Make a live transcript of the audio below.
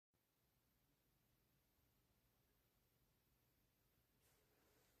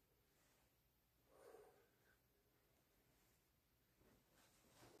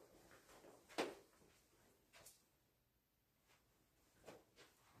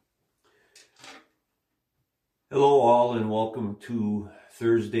Hello all and welcome to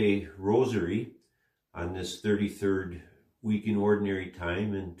Thursday Rosary on this 33rd week in Ordinary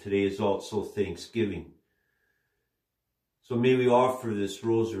Time, and today is also Thanksgiving. So may we offer this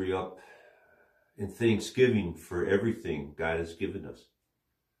Rosary up in thanksgiving for everything God has given us.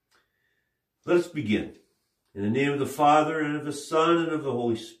 Let us begin. In the name of the Father, and of the Son, and of the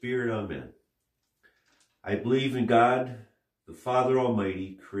Holy Spirit, Amen. I believe in God, the Father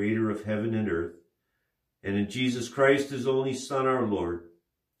Almighty, creator of heaven and earth, and in Jesus Christ, his only Son, our Lord,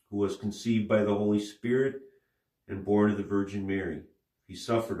 who was conceived by the Holy Spirit and born of the Virgin Mary. He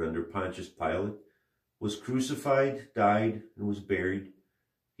suffered under Pontius Pilate, was crucified, died, and was buried.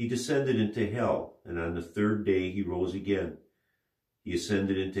 He descended into hell, and on the third day he rose again. He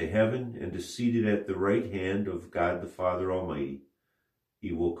ascended into heaven and is seated at the right hand of God the Father Almighty.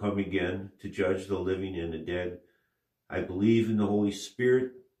 He will come again to judge the living and the dead. I believe in the Holy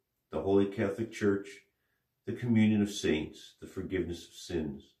Spirit, the Holy Catholic Church, the communion of saints, the forgiveness of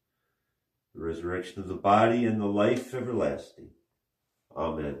sins, the resurrection of the body, and the life everlasting.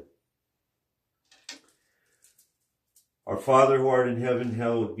 Amen. Our Father who art in heaven,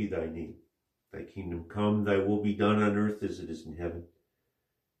 hallowed be thy name. Thy kingdom come, thy will be done on earth as it is in heaven.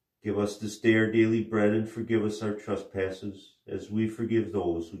 Give us this day our daily bread, and forgive us our trespasses, as we forgive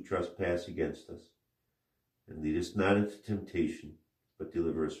those who trespass against us. And lead us not into temptation, but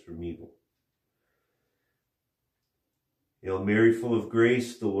deliver us from evil. Hail Mary, full of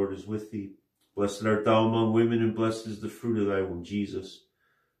grace, the Lord is with thee. Blessed art thou among women, and blessed is the fruit of thy womb, Jesus.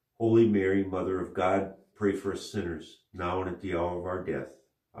 Holy Mary, Mother of God, pray for us sinners, now and at the hour of our death.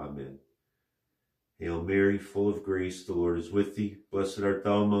 Amen. Hail Mary, full of grace, the Lord is with thee. Blessed art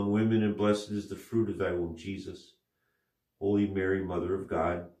thou among women, and blessed is the fruit of thy womb, Jesus. Holy Mary, Mother of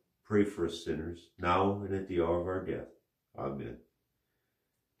God, pray for us sinners, now and at the hour of our death. Amen.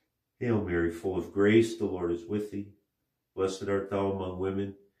 Hail Mary, full of grace, the Lord is with thee. Blessed art thou among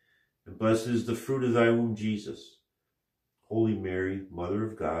women, and blessed is the fruit of thy womb, Jesus. Holy Mary, Mother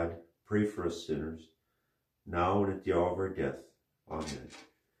of God, pray for us sinners, now and at the hour of our death. Amen.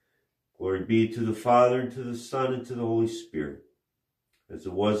 Glory be to the Father, and to the Son, and to the Holy Spirit, as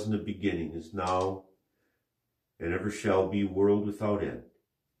it was in the beginning, is now, and ever shall be, world without end.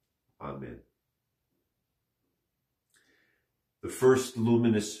 Amen. The first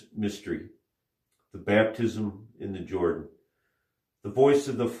luminous mystery, the baptism in the Jordan. The voice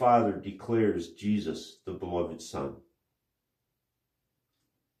of the Father declares Jesus, the beloved Son.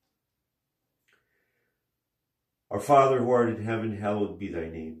 Our Father who art in heaven, hallowed be thy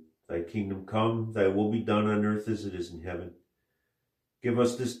name. Thy kingdom come, thy will be done on earth as it is in heaven. Give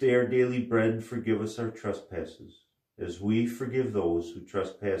us this day our daily bread, and forgive us our trespasses, as we forgive those who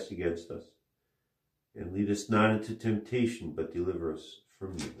trespass against us. And lead us not into temptation, but deliver us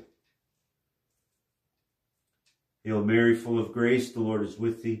from evil. Hail Mary, full of grace, the Lord is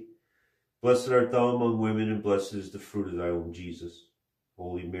with thee. Blessed art thou among women, and blessed is the fruit of thy womb, Jesus.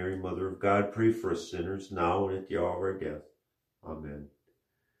 Holy Mary, Mother of God, pray for us sinners, now and at the hour of our death. Amen.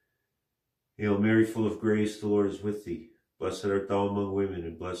 Hail Mary, full of grace, the Lord is with thee. Blessed art thou among women,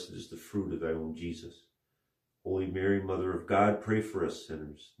 and blessed is the fruit of thy womb, Jesus. Holy Mary, Mother of God, pray for us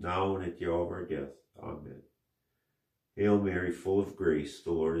sinners, now and at the hour of our death. Amen. Hail Mary, full of grace,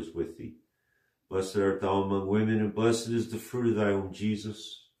 the Lord is with thee. Blessed art thou among women, and blessed is the fruit of thy womb,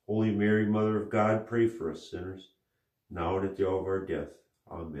 Jesus. Holy Mary, Mother of God, pray for us sinners, now and at the hour of our death.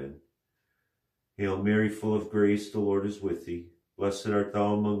 Amen. Hail Mary, full of grace, the Lord is with thee. Blessed art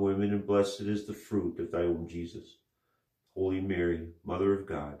thou among women, and blessed is the fruit of thy womb, Jesus. Holy Mary, Mother of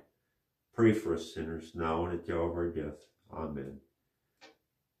God, pray for us sinners, now and at the hour of our death. Amen.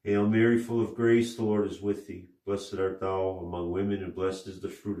 Hail Mary, full of grace, the Lord is with thee. Blessed art thou among women, and blessed is the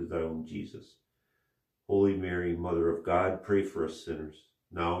fruit of thy womb, Jesus. Holy Mary, Mother of God, pray for us sinners,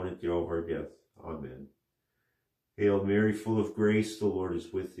 now and at the hour of our death. Amen. Hail Mary, full of grace, the Lord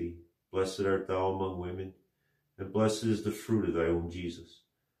is with thee. Blessed art thou among women, and blessed is the fruit of thy womb, Jesus.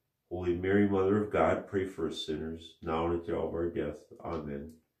 Holy Mary, Mother of God, pray for us sinners, now and at the hour of our death.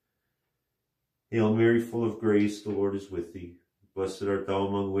 Amen. Hail Mary, full of grace, the Lord is with thee. Blessed art thou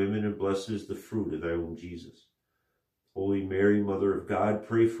among women, and blessed is the fruit of thy womb, Jesus. Holy Mary, Mother of God,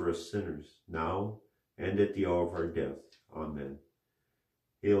 pray for us sinners, now and at the hour of our death. Amen.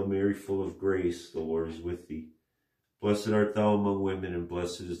 Hail Mary, full of grace, the Lord is with thee. Blessed art thou among women, and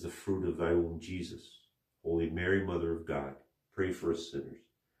blessed is the fruit of thy womb, Jesus. Holy Mary, Mother of God, pray for us sinners,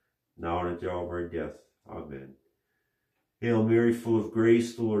 now and at the hour of our death. Amen. Hail Mary, full of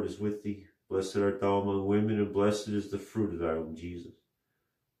grace, the Lord is with thee. Blessed art thou among women, and blessed is the fruit of thy womb, Jesus.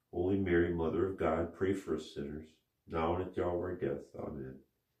 Holy Mary, Mother of God, pray for us sinners, now and at the hour of our death. Amen.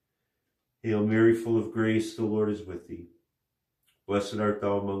 Hail Mary, full of grace, the Lord is with thee. Blessed art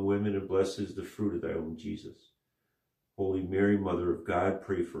thou among women, and blessed is the fruit of thy womb, Jesus. Holy Mary, Mother of God,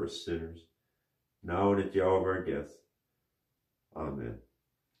 pray for us sinners, now and at the hour of our death. Amen.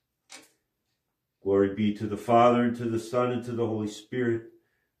 Glory be to the Father, and to the Son, and to the Holy Spirit,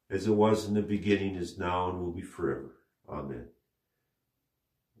 as it was in the beginning, is now, and will be forever. Amen.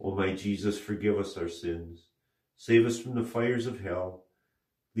 O my Jesus, forgive us our sins. Save us from the fires of hell.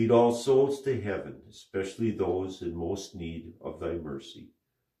 Lead all souls to heaven, especially those in most need of thy mercy.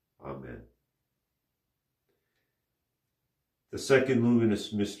 Amen. The second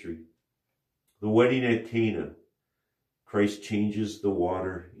luminous mystery, the wedding at Cana. Christ changes the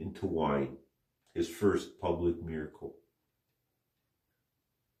water into wine, his first public miracle.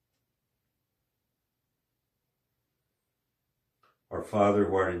 Our Father,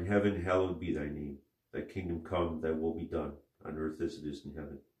 who art in heaven, hallowed be thy name. Thy kingdom come, thy will be done, on earth as it is in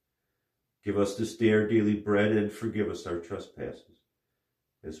heaven. Give us this day our daily bread, and forgive us our trespasses,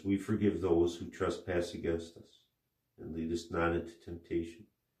 as we forgive those who trespass against us. And lead us not into temptation,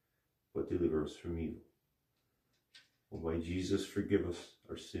 but deliver us from evil. O my Jesus, forgive us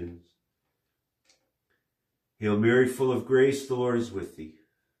our sins. Hail Mary, full of grace, the Lord is with thee.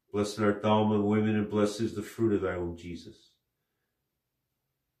 Blessed art thou among women, and blessed is the fruit of thy womb, Jesus.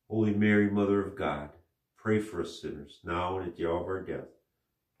 Holy Mary, Mother of God, pray for us sinners, now and at the hour of our death.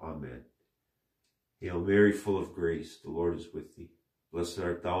 Amen. Hail Mary, full of grace, the Lord is with thee. Blessed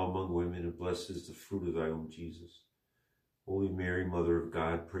art thou among women, and blessed is the fruit of thy womb, Jesus. Holy Mary, Mother of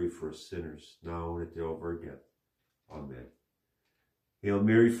God, pray for us sinners, now and at the hour of our death. Amen. Hail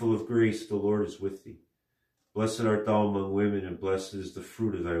Mary, full of grace, the Lord is with thee. Blessed art thou among women, and blessed is the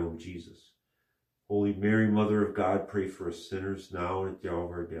fruit of thy womb, Jesus. Holy Mary, Mother of God, pray for us sinners, now and at the hour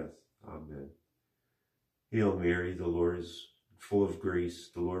of our death. Amen. Hail Mary, the Lord is full of grace,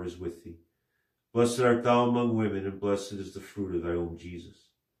 the Lord is with thee. Blessed art thou among women, and blessed is the fruit of thy womb, Jesus.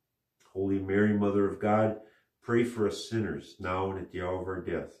 Holy Mary, Mother of God, pray for us sinners, now and at the hour of our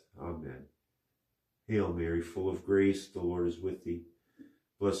death. Amen. Hail Mary, full of grace, the Lord is with thee.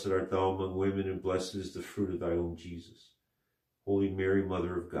 Blessed art thou among women, and blessed is the fruit of thy womb, Jesus. Holy Mary,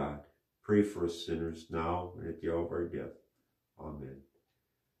 Mother of God, pray for us sinners, now and at the hour of our death. Amen.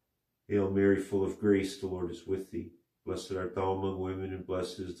 Hail Mary, full of grace, the Lord is with thee. Blessed art thou among women, and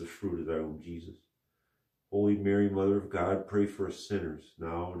blessed is the fruit of thy womb, Jesus. Holy Mary, Mother of God, pray for us sinners,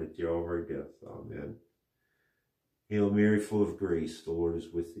 now and at the hour of our death. Amen. Hail Mary, full of grace, the Lord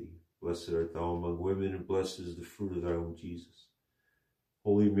is with thee. Blessed art thou among women, and blessed is the fruit of thy womb, Jesus.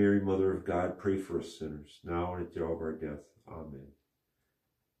 Holy Mary, Mother of God, pray for us sinners, now and at the hour of our death. Amen.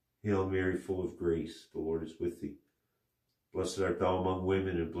 Hail Mary, full of grace, the Lord is with thee. Blessed art thou among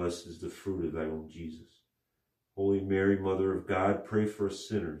women, and blessed is the fruit of thy womb, Jesus. Holy Mary, Mother of God, pray for us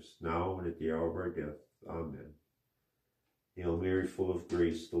sinners, now and at the hour of our death. Amen. Hail Mary, full of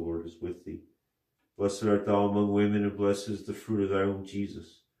grace, the Lord is with thee. Blessed art thou among women, and blessed is the fruit of thy womb,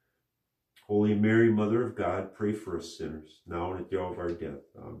 Jesus. Holy Mary, Mother of God, pray for us sinners, now and at the hour of our death.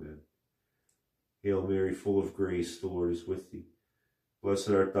 Amen. Hail Mary, full of grace, the Lord is with thee. Blessed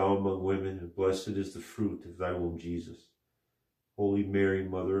art thou among women, and blessed is the fruit of thy womb, Jesus. Holy Mary,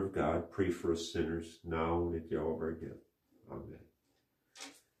 Mother of God, pray for us sinners, now and at the hour of our death. Amen.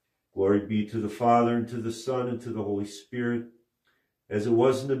 Glory be to the Father, and to the Son, and to the Holy Spirit, as it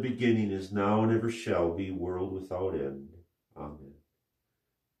was in the beginning, is now, and ever shall be, world without end. Amen.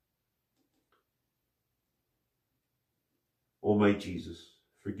 O my Jesus,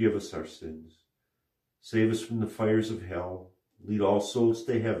 forgive us our sins. Save us from the fires of hell. Lead all souls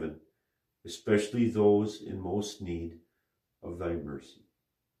to heaven, especially those in most need of thy mercy.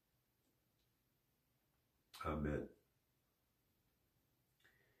 Amen.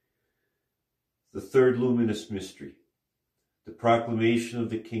 The third luminous mystery, the proclamation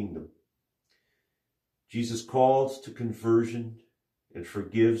of the kingdom. Jesus calls to conversion and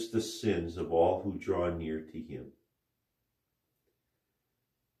forgives the sins of all who draw near to him.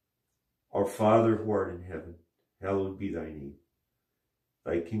 Our Father, who art in heaven, hallowed be thy name.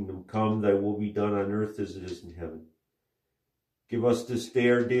 Thy kingdom come, thy will be done on earth as it is in heaven. Give us this day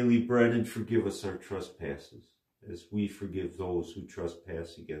our daily bread, and forgive us our trespasses, as we forgive those who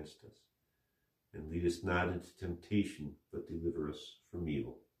trespass against us. And lead us not into temptation, but deliver us from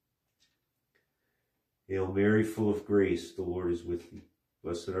evil. Hail Mary, full of grace, the Lord is with thee.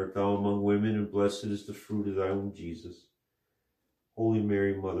 Blessed art thou among women, and blessed is the fruit of thy womb, Jesus. Holy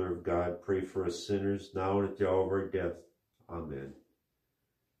Mary, Mother of God, pray for us sinners, now and at the hour of our death. Amen.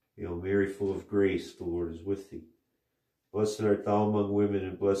 Hail Mary, full of grace, the Lord is with thee. Blessed art thou among women,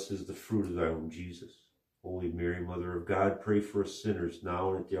 and blessed is the fruit of thy womb, Jesus. Holy Mary, Mother of God, pray for us sinners,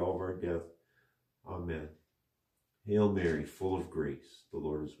 now and at the hour of our death. Amen. Hail Mary, full of grace, the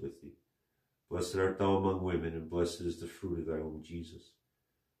Lord is with thee. Blessed art thou among women, and blessed is the fruit of thy womb, Jesus.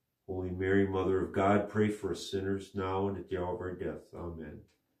 Holy Mary, Mother of God, pray for us sinners, now and at the hour of our death. Amen.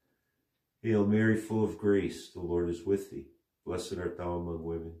 Hail Mary, full of grace, the Lord is with thee. Blessed art thou among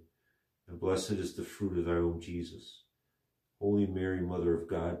women, and blessed is the fruit of thy womb, Jesus. Holy Mary, Mother of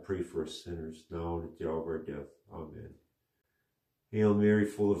God, pray for us sinners, now and at the hour of our death. Amen. Hail Mary,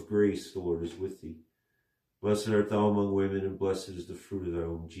 full of grace, the Lord is with thee. Blessed art thou among women, and blessed is the fruit of thy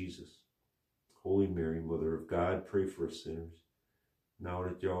womb, Jesus. Holy Mary, Mother of God, pray for us sinners, now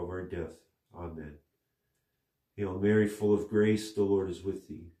and at the hour of our death. Amen. Hail Mary, full of grace, the Lord is with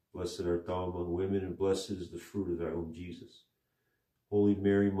thee. Blessed art thou among women, and blessed is the fruit of thy womb, Jesus. Holy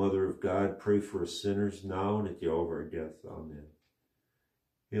Mary, Mother of God, pray for us sinners, now and at the hour of our death. Amen.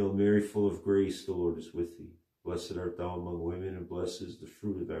 Hail Mary, full of grace, the Lord is with thee. Blessed art thou among women, and blessed is the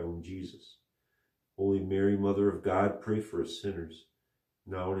fruit of thy womb, Jesus. Holy Mary, Mother of God, pray for us sinners,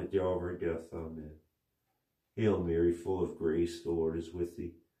 now and at the hour of our death. Amen. Hail Mary, full of grace, the Lord is with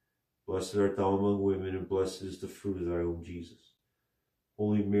thee. Blessed art thou among women, and blessed is the fruit of thy womb, Jesus.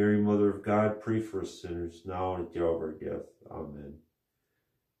 Holy Mary, Mother of God, pray for us sinners, now and at the hour of our death. Amen.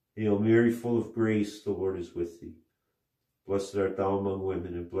 Hail Mary, full of grace, the Lord is with thee. Blessed art thou among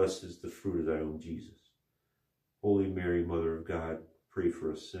women, and blessed is the fruit of thy womb, Jesus. Holy Mary, Mother of God, pray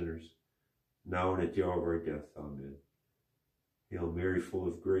for us sinners, now and at the hour of our death. Amen. Hail Mary, full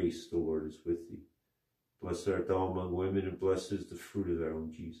of grace, the Lord is with thee. Blessed art thou among women, and blessed is the fruit of thy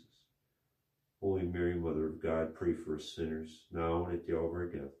womb, Jesus. Holy Mary, Mother of God, pray for us sinners, now and at the hour of our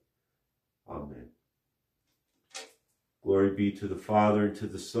death. Amen. Glory be to the Father, and to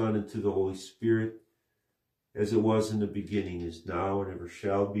the Son, and to the Holy Spirit, as it was in the beginning, is now, and ever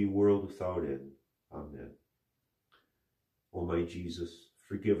shall be, world without end. Amen. O my Jesus,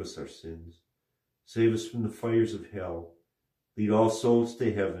 forgive us our sins. Save us from the fires of hell. Lead all souls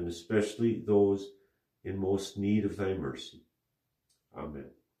to heaven, especially those in most need of thy mercy.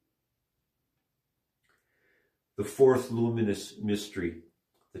 Amen. The fourth luminous mystery,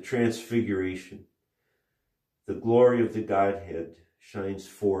 the Transfiguration. The glory of the Godhead shines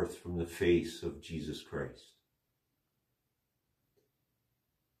forth from the face of Jesus Christ.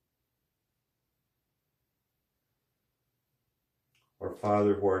 Our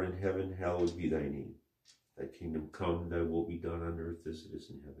Father, who art in heaven, hallowed be thy name. Thy kingdom come, thy will be done on earth as it is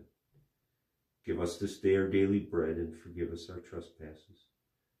in heaven. Give us this day our daily bread, and forgive us our trespasses,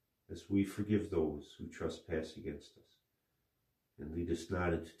 as we forgive those who trespass against us. And lead us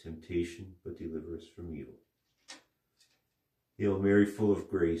not into temptation, but deliver us from evil. Hail Mary, full of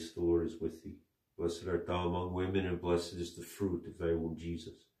grace, the Lord is with thee. Blessed art thou among women, and blessed is the fruit of thy womb,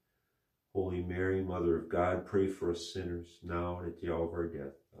 Jesus. Holy Mary, Mother of God, pray for us sinners, now and at the hour of our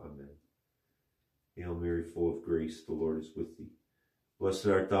death. Amen. Hail Mary, full of grace, the Lord is with thee. Blessed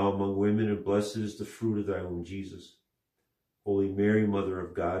art thou among women, and blessed is the fruit of thy womb, Jesus. Holy Mary, Mother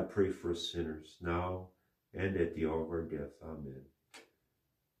of God, pray for us sinners, now and at the hour of our death. Amen.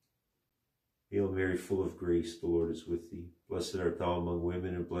 Hail Mary, full of grace, the Lord is with thee. Blessed art thou among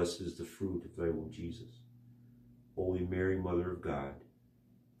women, and blessed is the fruit of thy womb, Jesus. Holy Mary, Mother of God,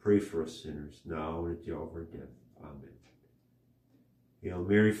 pray for us sinners, now and at the hour of our death. Amen. Hail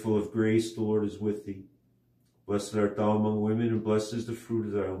Mary, full of grace, the Lord is with thee. Blessed art thou among women, and blessed is the fruit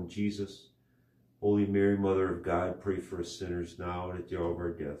of thy womb, Jesus. Holy Mary, Mother of God, pray for us sinners, now and at the hour of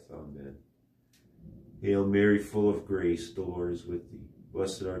our death. Amen. Hail Mary, full of grace, the Lord is with thee.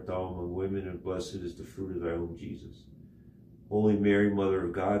 Blessed art thou among women, and blessed is the fruit of thy womb, Jesus. Holy Mary, Mother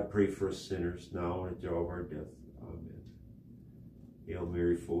of God, pray for us sinners, now and at the hour of our death. Amen. Hail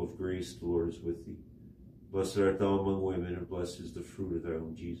Mary, full of grace, the Lord is with thee. Blessed art thou among women, and blessed is the fruit of thy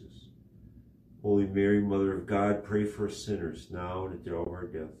womb, Jesus. Holy Mary, Mother of God, pray for us sinners, now and at the hour of our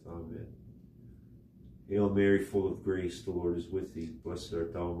death. Amen. Hail Mary, full of grace, the Lord is with thee. Blessed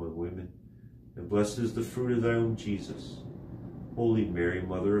art thou among women, and blessed is the fruit of thy womb, Jesus. Holy Mary,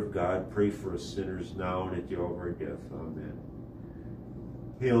 Mother of God, pray for us sinners, now and at the hour of our death. Amen.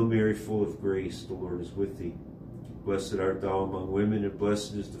 Hail Mary, full of grace, the Lord is with thee. Blessed art thou among women, and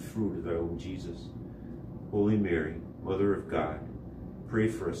blessed is the fruit of thy womb, Jesus. Holy Mary, Mother of God, pray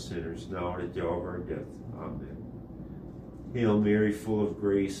for us sinners, now and at the hour of our death. Amen. Hail Mary, full of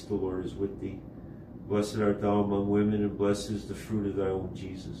grace, the Lord is with thee. Blessed art thou among women, and blessed is the fruit of thy womb,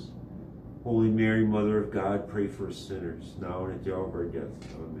 Jesus. Holy Mary, Mother of God, pray for us sinners, now and at the hour of our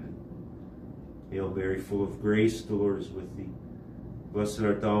death. Amen. Hail Mary, full of grace, the Lord is with thee. Blessed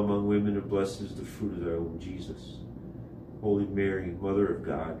art thou among women, and blessed is the fruit of thy womb, Jesus. Holy Mary, Mother of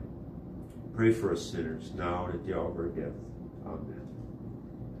God, pray for us sinners, now and at the hour of our death. Amen.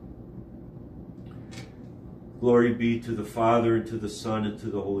 Glory be to the Father, and to the Son, and to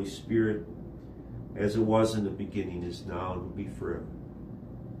the Holy Spirit, as it was in the beginning, is now, and will be forever.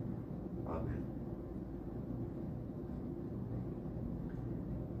 Amen.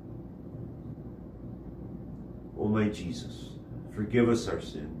 O my Jesus, forgive us our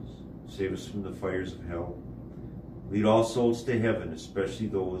sins, save us from the fires of hell, lead all souls to heaven, especially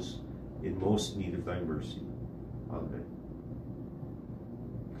those in most need of thy mercy. Amen.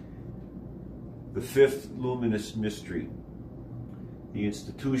 The fifth luminous mystery, the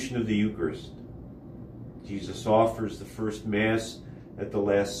institution of the Eucharist. Jesus offers the first Mass at the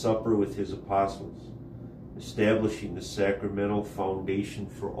Last Supper with his apostles, establishing the sacramental foundation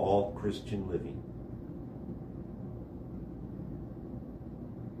for all Christian living.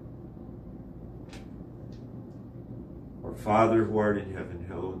 Our Father, who art in heaven,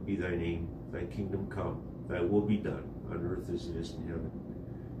 hallowed be thy name. Thy kingdom come, thy will be done, on earth as it is in heaven.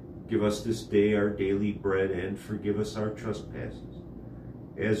 Give us this day our daily bread, and forgive us our trespasses,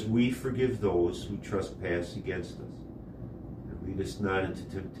 as we forgive those who trespass against us. And lead us not into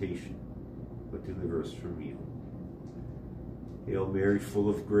temptation, but deliver us from evil. Hail Mary, full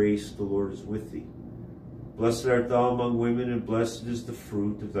of grace, the Lord is with thee. Blessed art thou among women, and blessed is the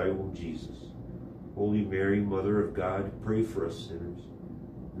fruit of thy womb, Jesus. Holy Mary, Mother of God, pray for us sinners,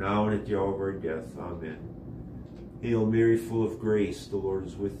 now and at the hour of our death. Amen. Hail Mary, full of grace, the Lord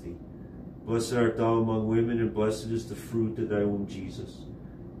is with thee. Blessed art thou among women, and blessed is the fruit of thy womb, Jesus.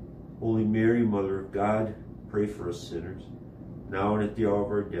 Holy Mary, Mother of God, pray for us sinners, now and at the hour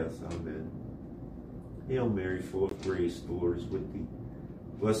of our death. Amen. Hail Mary, full of grace, the Lord is with thee.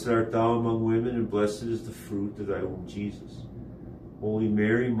 Blessed art thou among women, and blessed is the fruit of thy womb, Jesus. Holy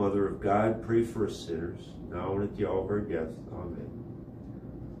Mary, Mother of God, pray for us sinners, now and at the hour of our death. Amen.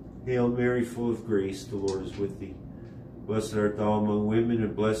 Hail Mary, full of grace, the Lord is with thee. Blessed art thou among women,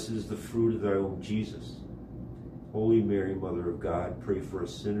 and blessed is the fruit of thy womb, Jesus. Holy Mary, Mother of God, pray for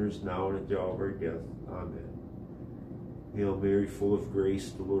us sinners, now and at the hour of our death. Amen. Hail Mary, full of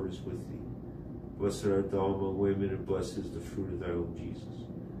grace, the Lord is with thee. Blessed art thou among women, and blessed is the fruit of thy womb, Jesus.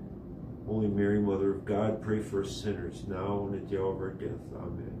 Holy Mary, Mother of God, pray for us sinners, now and at the hour of our death.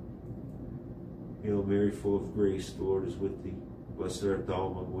 Amen. Hail Mary, full of grace, the Lord is with thee. Blessed art thou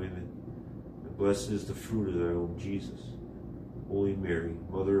among women, and blessed is the fruit of thy womb, Jesus. Holy Mary,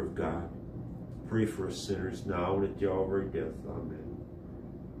 Mother of God, pray for us sinners, now and at the hour of our death. Amen.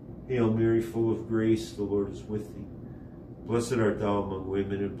 Hail Mary, full of grace, the Lord is with thee. Blessed art thou among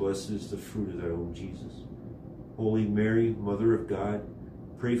women, and blessed is the fruit of thy womb, Jesus. Holy Mary, Mother of God,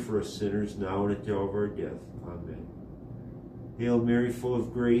 pray for us sinners, now and at the hour of our death. Amen. Hail Mary, full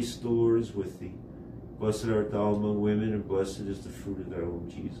of grace, the Lord is with thee. Blessed art thou among women, and blessed is the fruit of thy womb,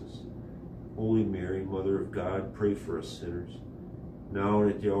 Jesus. Holy Mary, Mother of God, pray for us sinners, now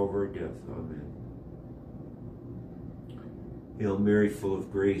and at the hour of our death. Amen. Hail Mary, full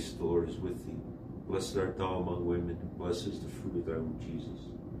of grace, the Lord is with thee. Blessed art thou among women, and blessed is the fruit of thy womb, Jesus.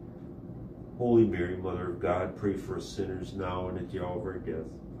 Holy Mary, Mother of God, pray for us sinners, now and at the hour of our death.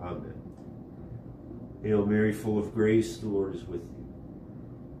 Amen. Hail Mary, full of grace, the Lord is with thee.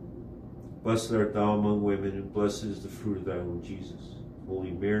 Blessed art thou among women, and blessed is the fruit of thy womb, Jesus.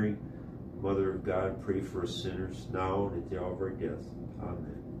 Holy Mary, Mother of God, pray for us sinners, now and at the hour of our death.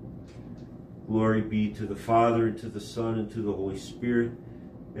 Amen. Glory be to the Father, and to the Son, and to the Holy Spirit,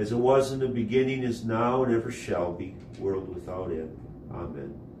 as it was in the beginning, is now, and ever shall be, world without end.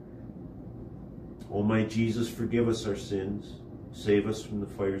 Amen. O my Jesus, forgive us our sins, save us from the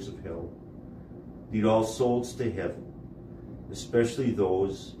fires of hell, lead all souls to heaven, especially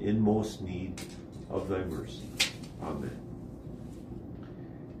those in most need of thy mercy. Amen.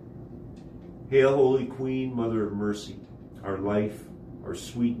 Hail, Holy Queen, Mother of Mercy, our life, our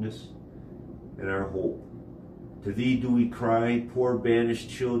sweetness, and our hope. To thee do we cry, poor banished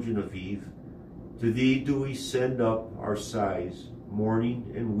children of Eve. To thee do we send up our sighs,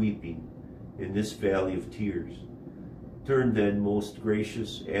 mourning and weeping in this valley of tears. Turn then, most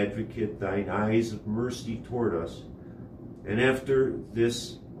gracious Advocate, thine eyes of mercy toward us, and after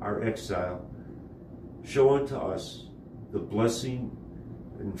this our exile, show unto us the blessing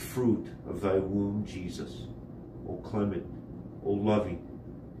and fruit of thy womb, Jesus. O clement, O loving,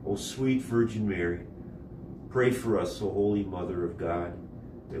 O sweet Virgin Mary, pray for us, O Holy Mother of God,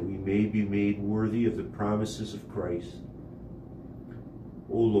 that we may be made worthy of the promises of Christ.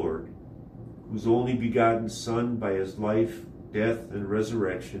 O Lord, whose only begotten Son, by his life, death, and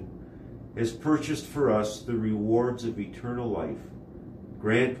resurrection, has purchased for us the rewards of eternal life,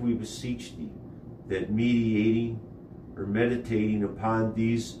 grant, we beseech thee, that meditating upon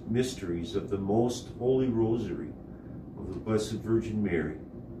these mysteries of the most holy Rosary of the Blessed Virgin Mary,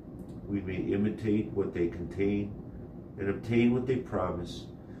 we may imitate what they contain and obtain what they promise,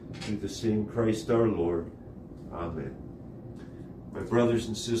 through the same Christ our Lord. Amen. My brothers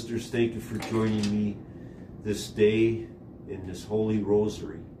and sisters, thank you for joining me this day in this Holy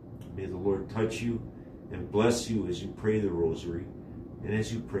Rosary. May the Lord touch you and bless you as you pray the Rosary and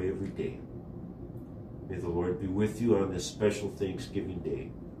as you pray every day. May the Lord be with you on this special Thanksgiving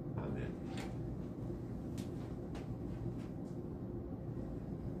Day.